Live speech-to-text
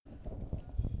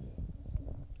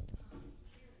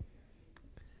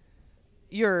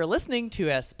You're listening to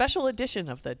a special edition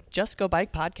of the Just Go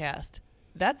Bike podcast.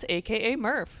 That's AKA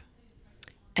Murph.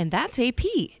 And that's AP.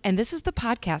 And this is the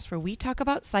podcast where we talk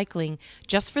about cycling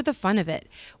just for the fun of it.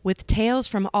 With tales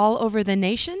from all over the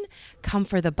nation, come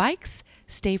for the bikes,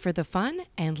 stay for the fun,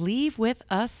 and leave with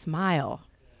a smile.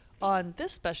 On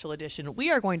this special edition,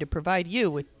 we are going to provide you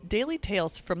with daily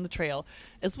tales from the trail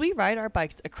as we ride our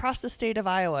bikes across the state of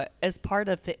Iowa as part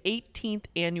of the 18th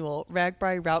annual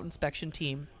RAGBRAI route inspection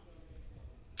team.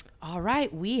 All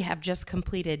right, we have just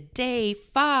completed day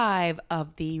 5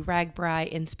 of the RAGBRAI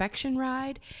inspection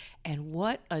ride, and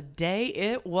what a day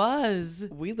it was.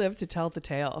 We lived to tell the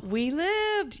tale. We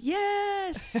lived,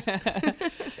 yes.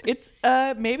 It's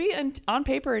maybe on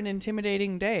paper an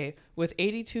intimidating day with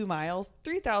 82 miles,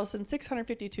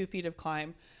 3,652 feet of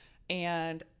climb,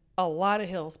 and a lot of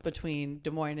hills between Des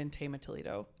Moines and Tama,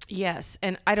 Toledo. Yes,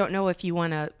 and I don't know if you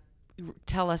want to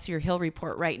tell us your hill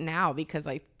report right now because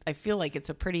I feel like it's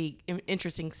a pretty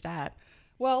interesting stat.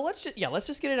 Well, let's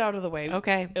just get it out of the way.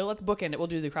 Okay. Let's bookend it. We'll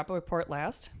do the crop report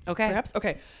last. Okay. Perhaps.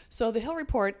 Okay. So the hill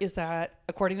report is that,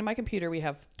 according to my computer, we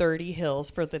have 30 hills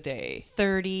for the day.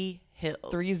 30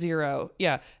 hills. 30.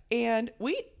 Yeah. And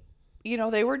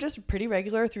they were just pretty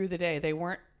regular through the day. They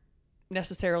weren't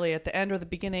necessarily at the end or the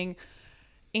beginning.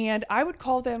 And I would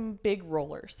call them big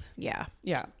rollers. Yeah.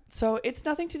 Yeah. So it's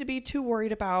nothing to be too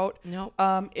worried about. Nope.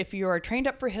 If you are trained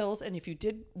up for hills and if you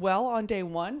did well on day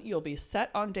 1, you'll be set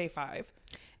on day 5.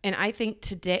 And I think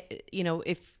today,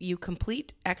 if you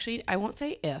complete, actually, I won't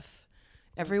say if,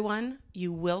 everyone,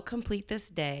 you will complete this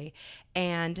day.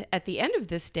 And at the end of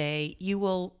this day, you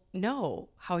will know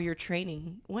how your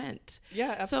training went.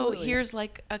 Yeah, absolutely. So here's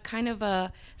like a kind of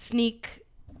a sneak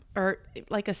or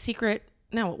like a secret.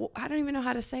 No, I don't even know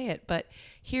how to say it, but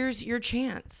here's your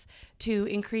chance to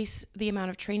increase the amount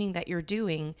of training that you're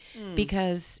doing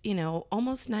because,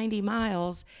 almost 90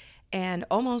 miles and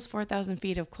almost 4,000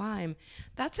 feet of climb.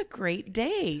 That's a great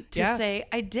day to say,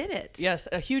 I did it. Yes,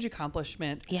 a huge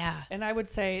accomplishment. Yeah. And I would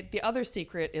say the other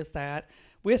secret is that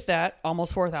with that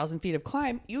almost 4,000 feet of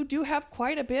climb, you do have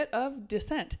quite a bit of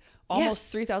descent.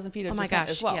 Almost 3,000 feet of descent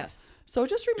as well. Yes. So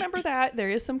just remember that there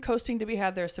is some coasting to be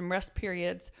had. There's some rest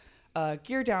periods.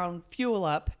 Gear down, fuel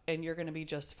up, and you're going to be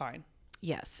just fine.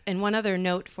 Yes. And one other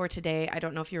note for today, I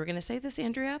don't know if you were going to say this,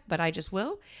 Andrea, but I just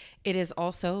will. It is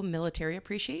also Military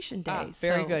Appreciation Day.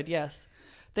 Very good. Yes.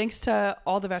 Thanks to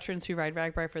all the veterans who ride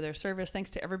RAGBRAI for their service. Thanks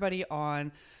to everybody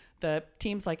on the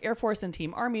teams like Air Force and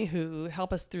Team Army who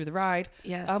help us through the ride.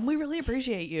 Yes. We really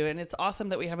appreciate you, and it's awesome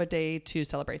that we have a day to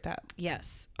celebrate that.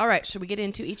 Yes. All right. Should we get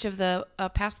into each of the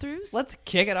pass-throughs? Let's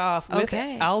kick it off with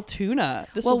Altoona.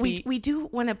 We do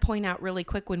want to point out really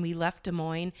quick, when we left Des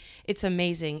Moines, it's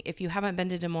amazing. If you haven't been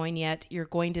to Des Moines yet, you're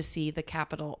going to see the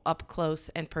Capitol up close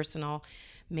and personal.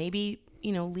 Maybe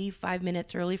leave 5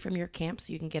 minutes early from your camp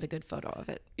so you can get a good photo of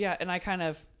it. Yeah, and I kind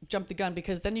of jumped the gun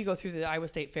because then you go through the Iowa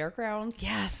State Fairgrounds.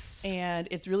 Yes. And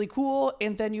it's really cool.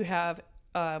 And then you have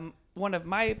one of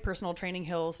my personal training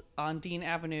hills on Dean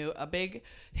Avenue, a big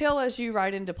hill as you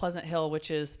ride into Pleasant Hill, which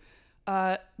is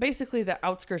basically the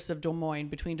outskirts of Des Moines,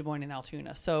 between Des Moines and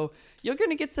Altoona. So you're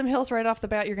going to get some hills right off the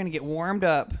bat. You're going to get warmed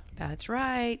up. That's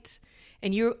right.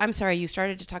 And you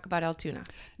started to talk about Altoona.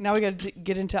 Now we got to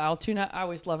get into Altoona. I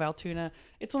always love Altoona.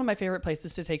 It's one of my favorite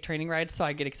places to take training rides, so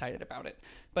I get excited about it.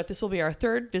 But this will be our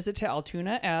 3rd visit to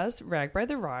Altoona as RAGBRAI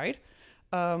the Ride.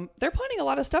 They're planning a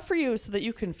lot of stuff for you so that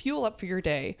you can fuel up for your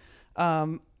day.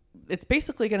 It's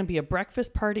basically going to be a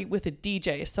breakfast party with a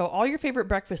DJ. So all your favorite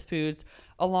breakfast foods,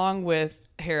 along with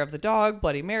Hair of the Dog,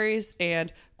 Bloody Marys,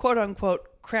 and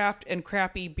quote-unquote craft and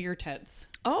crappy beer tents.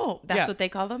 Oh, that's what they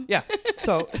call them? Yeah.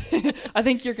 So I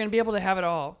think you're going to be able to have it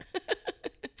all.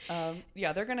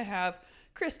 They're going to have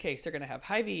Chris Cakes. They're going to have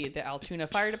Hy-Vee, the Altoona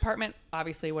Fire Department,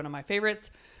 obviously one of my favorites,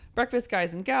 Breakfast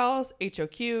Guys and Gals,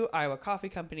 HOQ, Iowa Coffee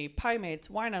Company, Pie Mates,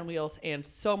 Wine on Wheels, and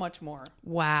so much more.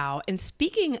 Wow. And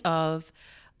speaking of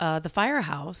the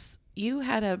firehouse, you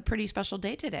had a pretty special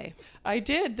day today. I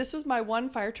did. This was my one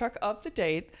fire truck of the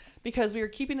day because we were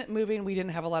keeping it moving. We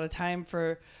didn't have a lot of time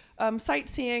for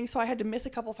sightseeing, so I had to miss a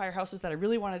couple firehouses that I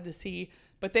really wanted to see,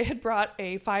 but they had brought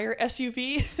a fire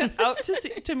SUV out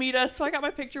to meet us, so I got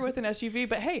my picture with an SUV.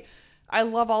 But hey, I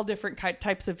love all different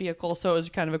types of vehicles, so it was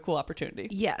kind of a cool opportunity.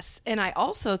 Yes, and I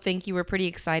also think you were pretty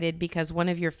excited because one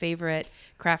of your favorite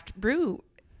craft brew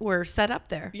were set up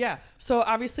there. Yeah, so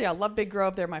obviously I love Big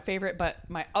Grove. They're my favorite, but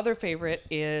my other favorite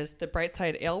is the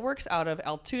Brightside Ale Works out of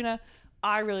Altoona.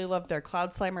 I really love their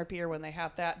Cloud Slammer beer when they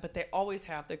have that, but they always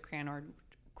have the cran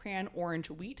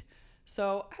orange wheat.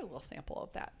 So I had a little sample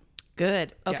of that.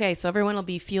 Good. Okay, Yeah. so everyone will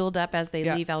be fueled up as they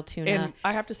leave Altoona. And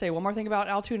I have to say one more thing about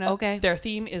Altoona. Okay. Their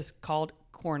theme is called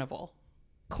Carnival.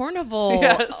 Carnival.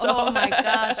 Yeah, so- Oh my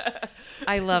gosh.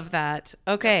 I love that.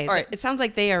 Okay. All right. It sounds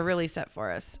like they are really set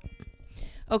for us.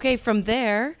 Okay. From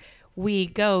there, we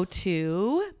go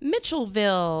to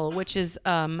Mitchellville, which is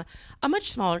a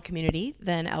much smaller community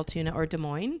than Altoona or Des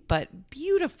Moines, but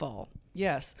beautiful.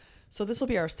 Yes. So this will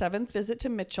be our 7th visit to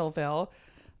Mitchellville.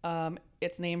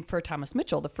 It's named for Thomas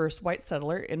Mitchell, the first white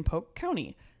settler in Polk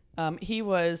County. He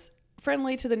was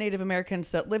friendly to the Native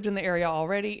Americans that lived in the area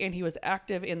already, and he was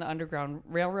active in the Underground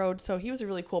Railroad. So he was a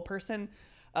really cool person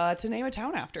to name a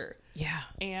town after. Yeah.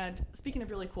 And speaking of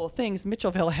really cool things,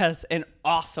 Mitchellville has an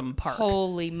awesome park.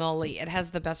 Holy moly. It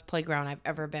has the best playground I've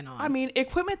ever been on. I mean,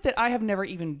 equipment that I have never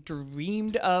even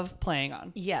dreamed of playing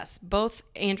on. Yes, both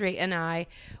Andre and I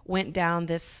went down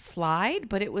this slide,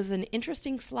 but it was an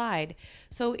interesting slide.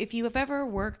 So if you have ever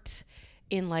worked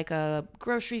in like a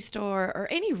grocery store or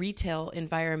any retail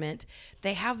environment,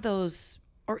 they have those,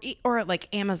 or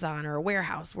like Amazon or a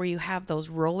warehouse where you have those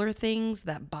roller things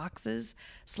that boxes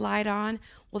slide on.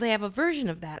 Well, they have a version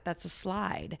of that that's a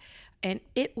slide, and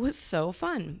it was so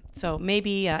fun. So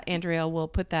maybe Andrea will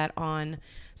put that on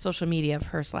social media of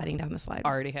her sliding down the slide.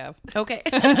 Already have. Okay.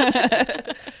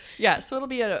 Yeah, so it'll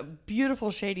be a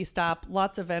beautiful shady stop,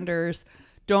 lots of vendors.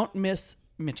 Don't miss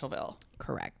Mitchellville.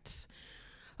 Correct.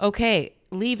 Okay,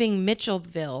 leaving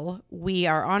Mitchellville, we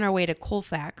are on our way to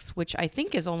Colfax, which I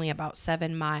think is only about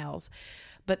 7 miles.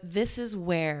 But this is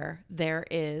where there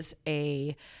is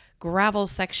a gravel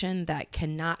section that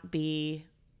cannot be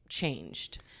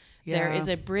changed. Yeah. There is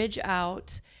a bridge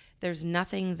out. There's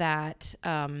nothing that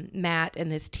Matt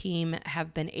and his team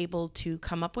have been able to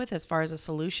come up with as far as a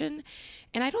solution.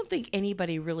 And I don't think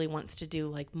anybody really wants to do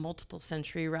like multiple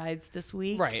century rides this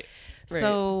week. Right.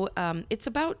 So it's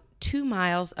about 2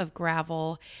 miles of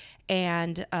gravel,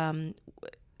 and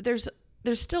it's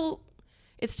still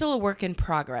a work in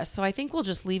progress. So I think we'll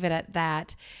just leave it at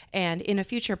that. And in a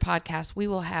future podcast, we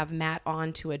will have Matt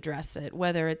on to address it,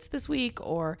 whether it's this week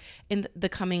or in the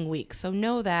coming week. So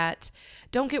know that.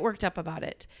 Don't get worked up about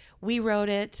it. We wrote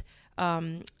it.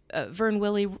 Vern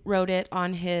Willie wrote it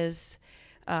on his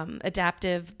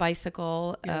adaptive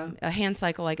bicycle, a hand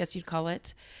cycle, I guess you'd call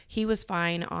it. He was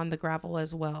fine on the gravel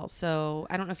as well. So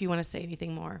I don't know if you want to say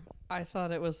anything more. I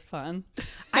thought it was fun.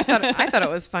 I thought it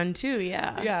was fun too.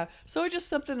 Yeah. Yeah. So just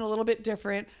something a little bit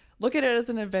different. Look at it as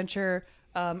an adventure.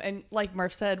 And like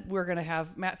Murph said, we're going to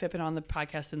have Matt Phippen on the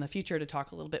podcast in the future to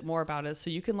talk a little bit more about it. So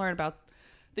you can learn about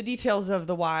the details of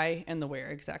the why and the where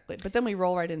exactly. But then we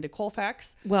roll right into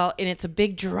Colfax. Well, and it's a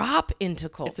big drop into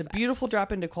Colfax. It's a beautiful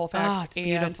drop into Colfax. Oh, it's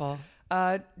beautiful.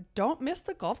 Don't miss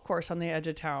the golf course on the edge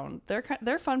of town.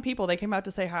 They're fun people. They came out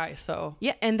to say hi. So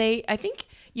yeah, and I think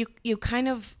you kind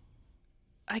of,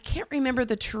 I can't remember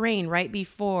the terrain right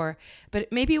before,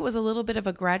 but maybe it was a little bit of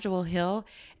a gradual hill,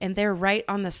 and they're right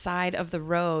on the side of the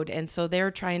road, and so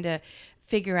they're trying to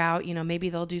figure out, maybe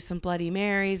they'll do some Bloody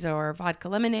Marys or vodka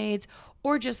lemonades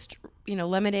or just,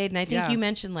 lemonade. And I think you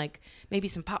mentioned like maybe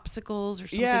some popsicles or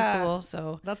something cool.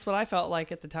 So that's what I felt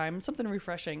like at the time. Something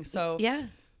refreshing. So yeah.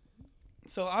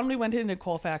 So on we went into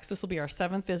Colfax. This will be our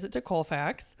 7th visit to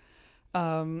Colfax.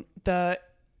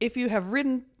 If you have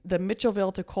ridden the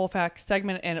Mitchellville to Colfax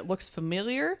segment and it looks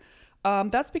familiar,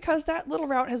 that's because that little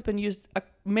route has been used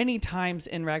many times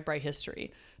in RAGBRAI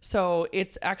history. So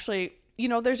it's actually,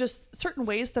 there's just certain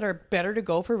ways that are better to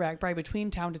go for RAGBRAI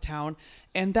between town to town,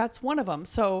 and that's one of them.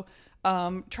 So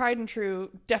tried and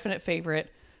true, definite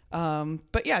favorite.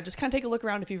 But yeah, just kind of take a look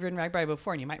around if you've ridden RAGBRAI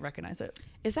before and you might recognize it.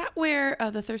 Is that where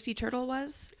the Thirsty Turtle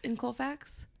was in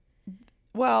Colfax?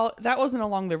 Well, that wasn't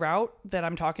along the route that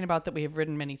I'm talking about that we have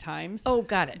ridden many times. Oh,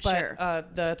 got it. But, sure.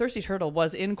 The Thirsty Turtle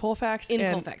was in Colfax.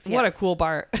 Colfax, What a yes. cool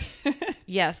bar.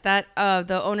 Yes, that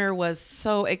the owner was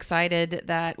so excited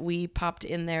that we popped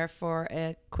in there for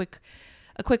a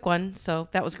quick one. So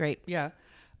that was great. Yeah.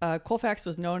 Colfax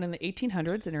was known in the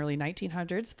 1800s and early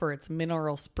 1900s for its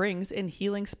mineral springs and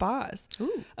healing spas.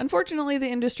 Ooh. Unfortunately, the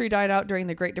industry died out during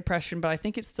the Great Depression, but I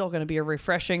think it's still going to be a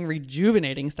refreshing,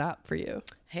 rejuvenating stop for you.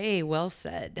 Hey, well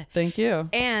said. Thank you.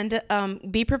 And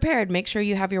be prepared. Make sure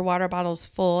you have your water bottles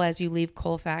full as you leave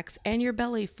Colfax and your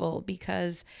belly full,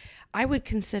 because I would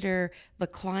consider the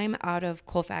climb out of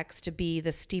Colfax to be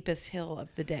the steepest hill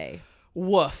of the day.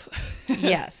 Woof.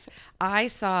 Yes. I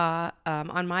saw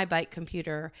on my bike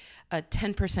computer a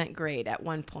 10% grade at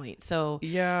one point. So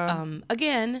Yeah.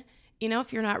 again,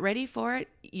 if you're not ready for it,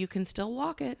 you can still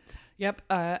walk it. Yep.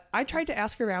 I tried to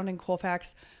ask around in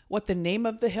Colfax what the name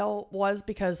of the hill was,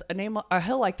 because a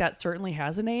hill like that certainly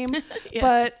has a name. Yeah.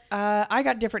 But I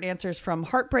got different answers from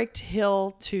Heartbreak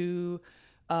Hill to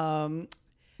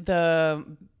the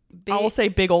I will say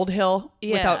big old hill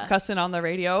Yeah. without cussing on the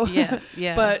radio. Yes,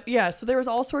 yeah. But yeah, so there was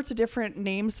all sorts of different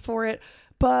names for it,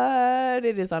 but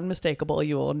it is unmistakable.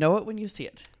 You will know it when you see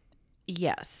it.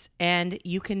 Yes, and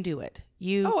you can do it.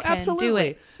 You can absolutely. do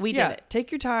it. We did it.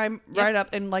 Take your time, ride up,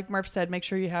 and like Murph said, make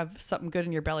sure you have something good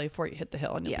in your belly before you hit the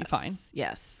hill, and you'll be fine.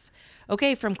 Yes.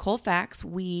 Okay, from Colfax,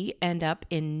 we end up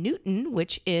in Newton,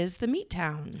 which is the meat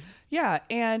town. Yeah,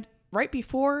 and right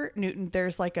before Newton,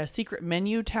 there's like a secret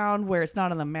menu town where it's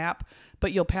not on the map,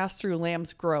 but you'll pass through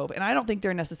Lamb's Grove. And I don't think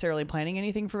they're necessarily planning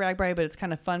anything for RAGBRAI, but it's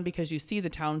kind of fun because you see the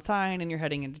town sign and you're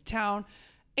heading into town,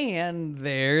 and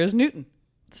there's Newton.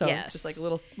 So just like a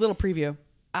little preview.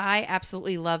 I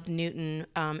absolutely loved Newton.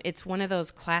 It's one of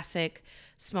those classic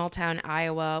small town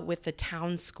Iowa with the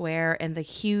town square and the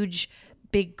huge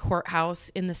big courthouse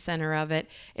in the center of it.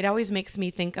 It always makes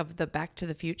me think of the Back to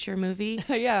the Future movie.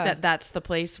 Yeah. That's the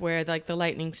place where like the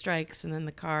lightning strikes and then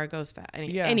the car goes fast.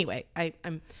 Anyway,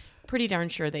 I'm pretty darn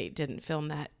sure they didn't film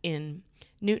that in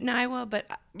Newton, Iowa, but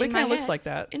it kind of looks like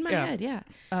that. In my head,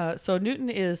 yeah. So Newton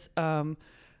is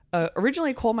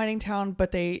originally a coal mining town,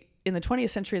 but in the 20th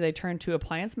century, they turned to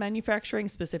appliance manufacturing,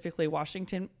 specifically washing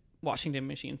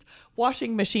machines.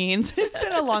 It's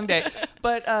been a long day.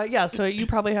 But so you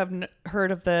probably have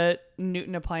heard of the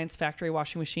Newton Appliance Factory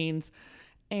washing machines.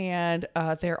 And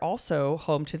they're also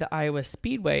home to the Iowa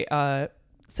Speedway,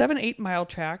 7-8 mile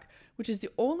track, which is the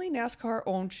only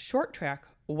NASCAR-owned short track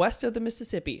west of the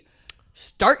Mississippi.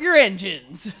 Start your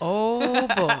engines. Oh,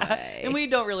 boy. And we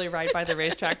don't really ride by the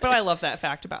racetrack, but I love that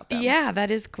fact about them. Yeah, that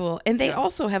is cool. And they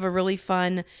also have a really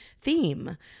fun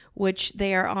theme, which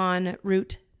they are on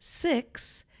Route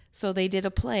 6. So they did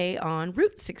a play on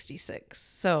Route 66.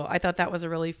 So I thought that was a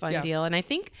really fun deal. And I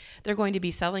think they're going to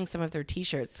be selling some of their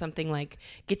T-shirts, something like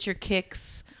 "Get Your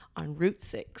Kicks on Route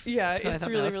 6." Yeah, so it's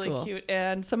really cool. Cute.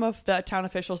 And some of the town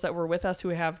officials that were with us who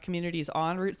have communities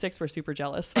on Route 6 were super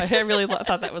jealous. I really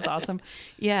thought that was awesome.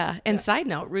 Yeah. And side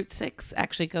note, Route 6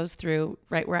 actually goes through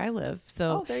right where I live.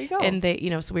 So there you go. And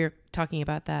so we were talking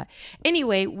about that.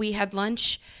 Anyway, we had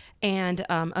lunch and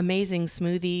amazing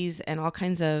smoothies and all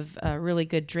kinds of really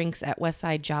good drinks at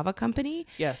Westside Java Company.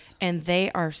 Yes. And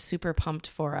they are super pumped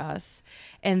for us.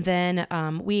 And then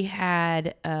we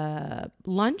had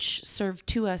lunch served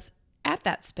to us at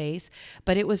that space,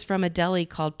 but it was from a deli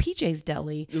called PJ's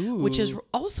Deli, which is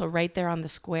also right there on the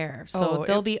square. So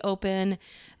they'll be open.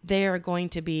 They are going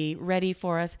to be ready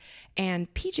for us.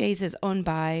 And PJ's is owned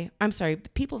by, the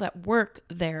people that work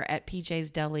there at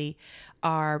PJ's Deli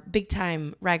are big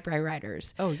time RAGBRAI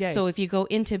riders. Oh, yeah. So if you go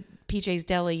into PJ's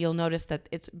Deli, you'll notice that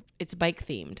it's bike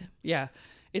themed. Yeah.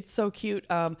 It's so cute.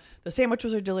 The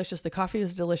sandwiches are delicious. The coffee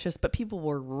is delicious, but people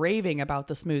were raving about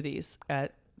the smoothies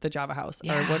at the Java House,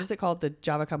 or what is it called? The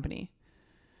Java Company.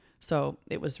 So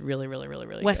it was really, really, really,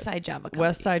 really good. Westside Java Company.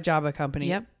 Westside Java Company.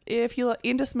 Yep. If you're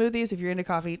into smoothies, if you're into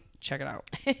coffee, check it out.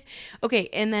 Okay.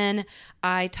 And then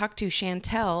I talked to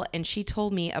Chantel and she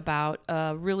told me about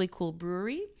a really cool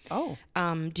brewery. Oh.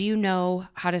 Do you know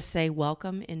how to say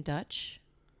welcome in Dutch?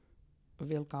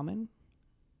 Willkommen.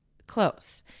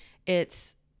 Close.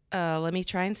 It's, let me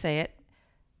try and say it.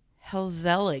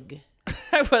 Helzelig.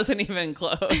 I wasn't even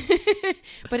close.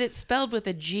 But it's spelled with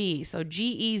a G. So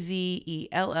Gezellig.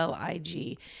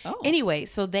 Oh. Anyway,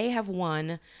 so they have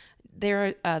won.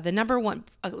 They're the number one.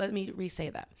 Let me re-say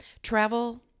that.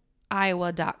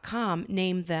 TravelIowa.com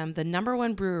named them the number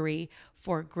one brewery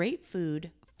for great food,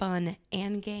 fun,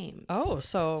 and games. Oh,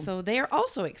 so they are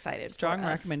also excited strong for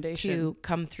us recommendation to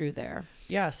come through there.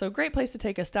 Yeah, so great place to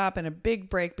take a stop and a big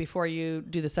break before you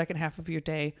do the second half of your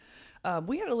day.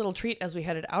 We had a little treat as we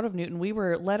headed out of Newton. We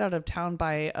were led out of town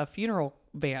by a funeral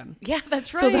van. Yeah,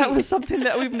 that's right. So that was something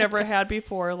that we've never had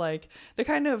before, like the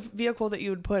kind of vehicle that you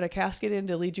would put a casket in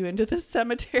to lead you into the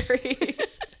cemetery,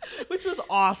 which was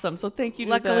awesome. So thank you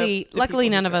to luckily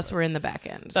none of us were in the back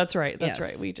end. That's right.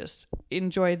 Right. We just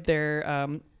enjoyed their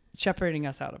shepherding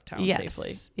us out of town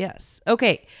safely. Yes.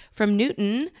 Okay. From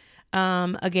Newton,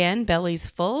 again, belly's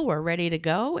full. We're ready to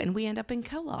go. And we end up in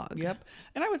Kellogg. Yep.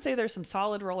 And I would say there's some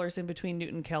solid rollers in between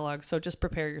Newton and Kellogg. So just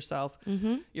prepare yourself.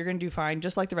 Mm-hmm. You're going to do fine,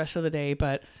 just like the rest of the day.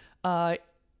 But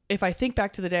if I think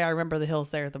back to the day, I remember the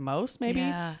hills there the most, maybe.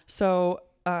 Yeah. So,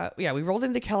 we rolled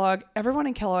into Kellogg. Everyone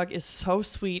in Kellogg is so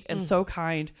sweet and so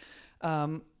kind.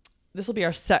 This will be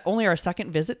only our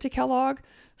second visit to Kellogg.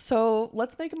 So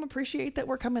let's make them appreciate that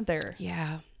we're coming there.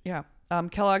 Yeah. Yeah.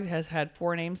 Kellogg has had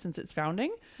 4 names since its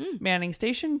founding: Manning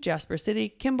Station, Jasper City,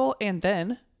 Kimball, and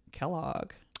then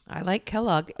Kellogg. I like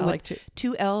Kellogg. I like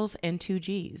 2 L's and 2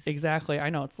 G's. Exactly. I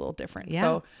know it's a little different.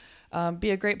 Yeah. So be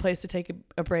a great place to take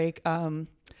a break.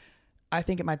 I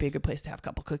think it might be a good place to have a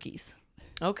couple cookies.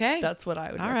 Okay. That's what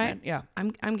I would All recommend. right. Yeah.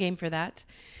 I'm game for that.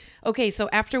 Okay, so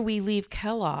after we leave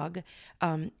Kellogg,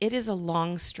 it is a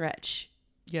long stretch.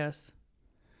 Yes.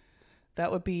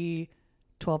 That would be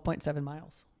 12.7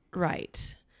 miles.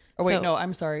 Right. Oh, wait, no,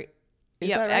 I'm sorry. Is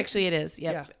Yep, that right? actually it is.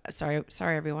 Yep. Yeah.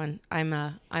 Sorry everyone.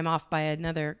 I'm off by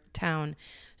another town.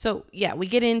 So, yeah, we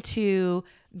get into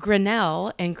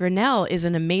Grinnell, and Grinnell is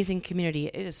an amazing community.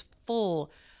 It is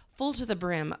full to the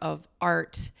brim of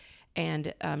art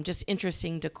and just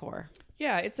interesting decor.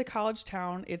 Yeah, it's a college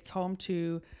town. It's home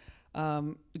to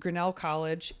Grinnell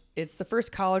College. It's the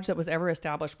first college that was ever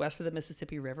established west of the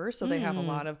Mississippi River. So they have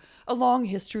a long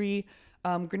history.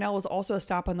 Grinnell was also a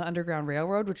stop on the Underground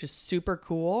Railroad, which is super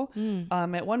cool.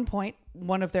 At one point,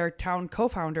 one of their town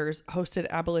co-founders hosted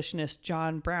abolitionist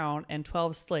John Brown and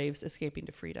 12 slaves escaping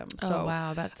to freedom. So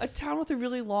wow, that's a town with a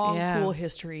really long, cool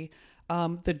history.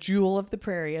 The jewel of the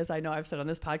prairie, as I know I've said on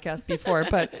this podcast before,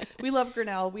 but we love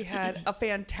Grinnell. We had a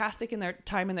fantastic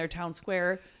time in their town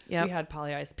square. Yep. We had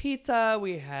poly iced pizza.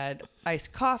 We had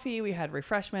iced coffee. We had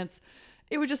refreshments.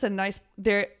 It was just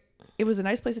it was a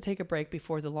nice place to take a break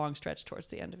before the long stretch towards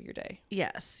the end of your day.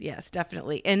 Yes,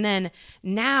 definitely. And then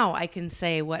now I can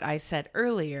say what I said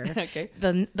earlier. Okay.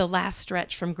 The last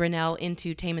stretch from Grinnell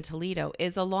into Tama, Toledo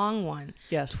is a long one.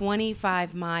 Yes.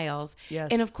 25 miles. Yes.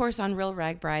 And of course on Real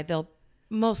RAGBRAI, there'll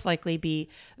most likely be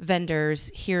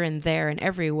vendors here and there and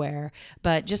everywhere,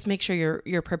 but just make sure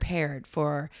you're prepared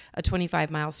for a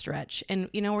 25-mile stretch. And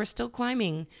we're still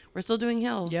climbing. We're still doing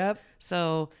hills. Yep.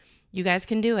 So you guys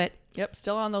can do it. Yep,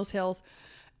 still on those hills.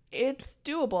 It's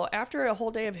doable. After a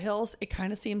whole day of hills, it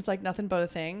kind of seems like nothing but a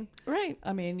thing. Right.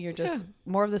 I mean, you're just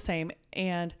more of the same.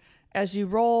 And as you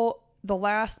roll the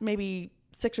last maybe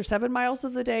 6 or 7 miles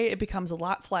of the day, it becomes a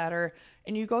lot flatter.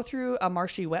 And you go through a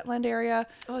marshy wetland area.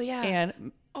 Oh, yeah.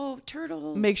 And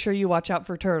turtles. make sure you watch out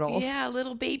for turtles. Yeah,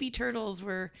 little baby turtles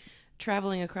were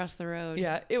traveling across the road.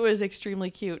 Yeah, it was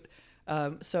extremely cute.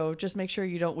 So just make sure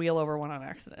you don't wheel over one on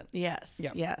accident. Yes.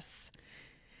 Yep. Yes.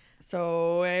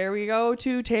 So there we go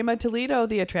to Tama, Toledo,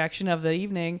 the attraction of the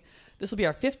evening. This will be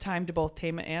our 5th time to both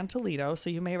Tama and Toledo, so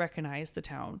you may recognize the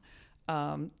town.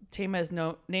 Tama is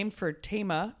named for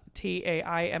Tama,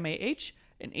 Taimah,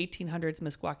 an 1800s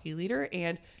Meskwaki leader,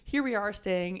 and here we are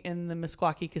staying in the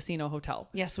Meskwaki Casino Hotel.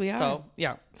 Yes, we are. So,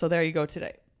 yeah. So there you go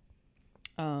today.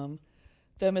 The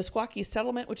Meskwaki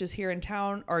settlement, which is here in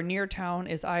town or near town,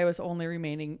 is Iowa's only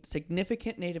remaining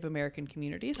significant Native American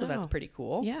community, so that's pretty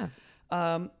cool. Yeah.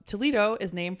 Toledo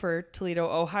is named for Toledo,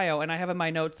 Ohio, and I have in my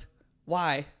notes,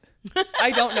 why?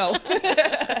 I don't know.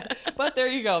 But there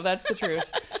you go. That's the truth.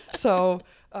 So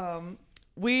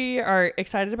we are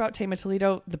excited about Tama,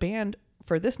 Toledo. The band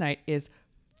for this night is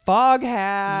Foghat.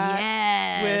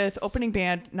 Yes. With opening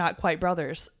band Not Quite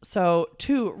Brothers. So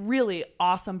 2 really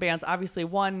awesome bands. Obviously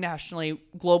one nationally,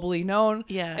 globally known.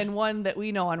 Yeah. And one that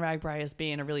we know on RAGBRAI as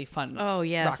being a really fun Oh,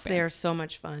 yes. rock band. They are so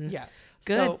much fun. Yeah.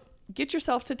 Good. So get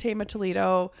yourself to Tama,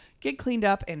 Toledo, get cleaned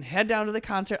up, and head down to the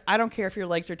concert. I don't care if your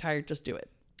legs are tired. Just do it.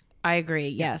 I agree.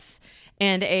 Yes.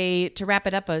 And to wrap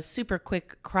it up, a super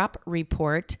quick crop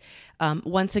report.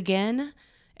 Once again,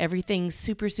 everything's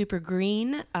super, super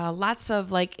green. Lots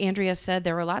of, like Andrea said,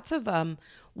 there were lots of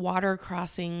water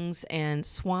crossings and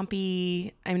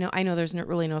swampy. I know there's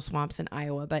really no swamps in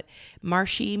Iowa, but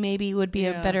marshy maybe would be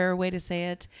a better way to say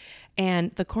it.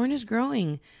 And the corn is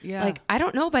growing. Yeah. Like, I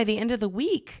don't know, by the end of the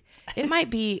week, it might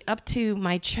be up to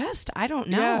my chest. I don't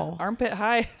know. Yeah, armpit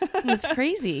high. It's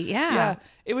crazy. Yeah. Yeah,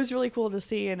 it was really cool to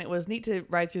see, and it was neat to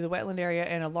ride through the wetland area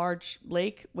and a large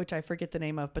lake, which I forget the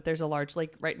name of, but there's a large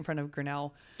lake right in front of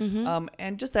Grinnell.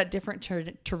 And just that different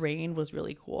terrain was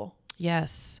really cool.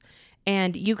 Yes.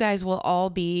 And you guys will all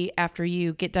be, after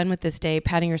you get done with this day,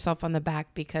 patting yourself on the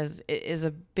back because it is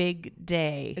a big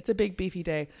day. It's a big, beefy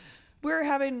day. We're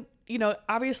having,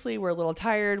 obviously we're a little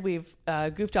tired. We've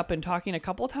goofed up and talking a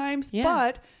couple times,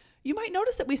 but you might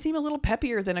notice that we seem a little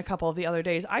peppier than a couple of the other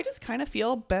days. I just kind of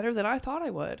feel better than I thought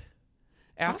I would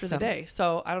after the day.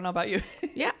 So I don't know about you.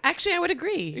 Yeah, actually I would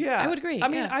agree. Yeah. I would agree. I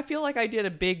mean, I feel like I did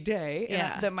a big day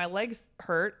and that my legs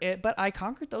hurt, but I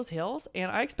conquered those hills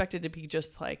and I expected to be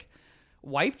just like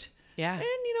wiped. Yeah. And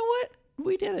you know what?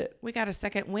 We did it. We got a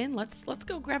second win. Let's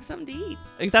go grab something to eat.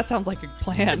 That sounds like a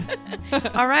plan.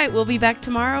 All right. We'll be back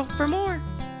tomorrow for more.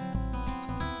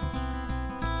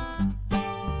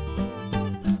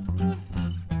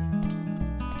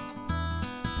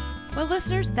 Well,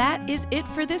 listeners, that is it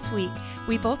for this week.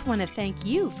 We both want to thank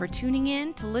you for tuning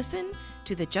in to listen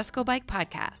to the Just Go Bike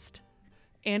podcast.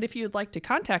 And if you'd like to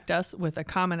contact us with a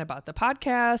comment about the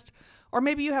podcast, or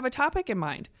maybe you have a topic in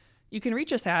mind, you can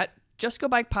reach us at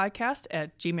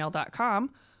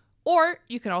justgobikepodcast@gmail.com, Or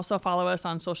you can also follow us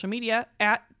on social media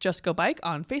at Just Go Bike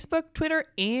on Facebook, Twitter,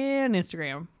 and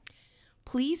Instagram.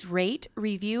 Please rate,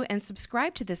 review, and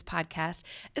subscribe to this podcast,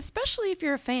 especially if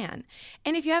you're a fan.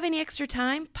 And if you have any extra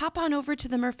time, pop on over to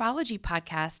the Murphology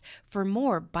podcast for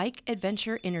more bike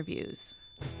adventure interviews.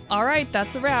 All right,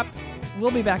 that's a wrap.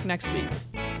 We'll be back next week.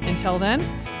 Until then,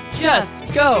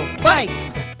 just go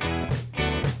bike!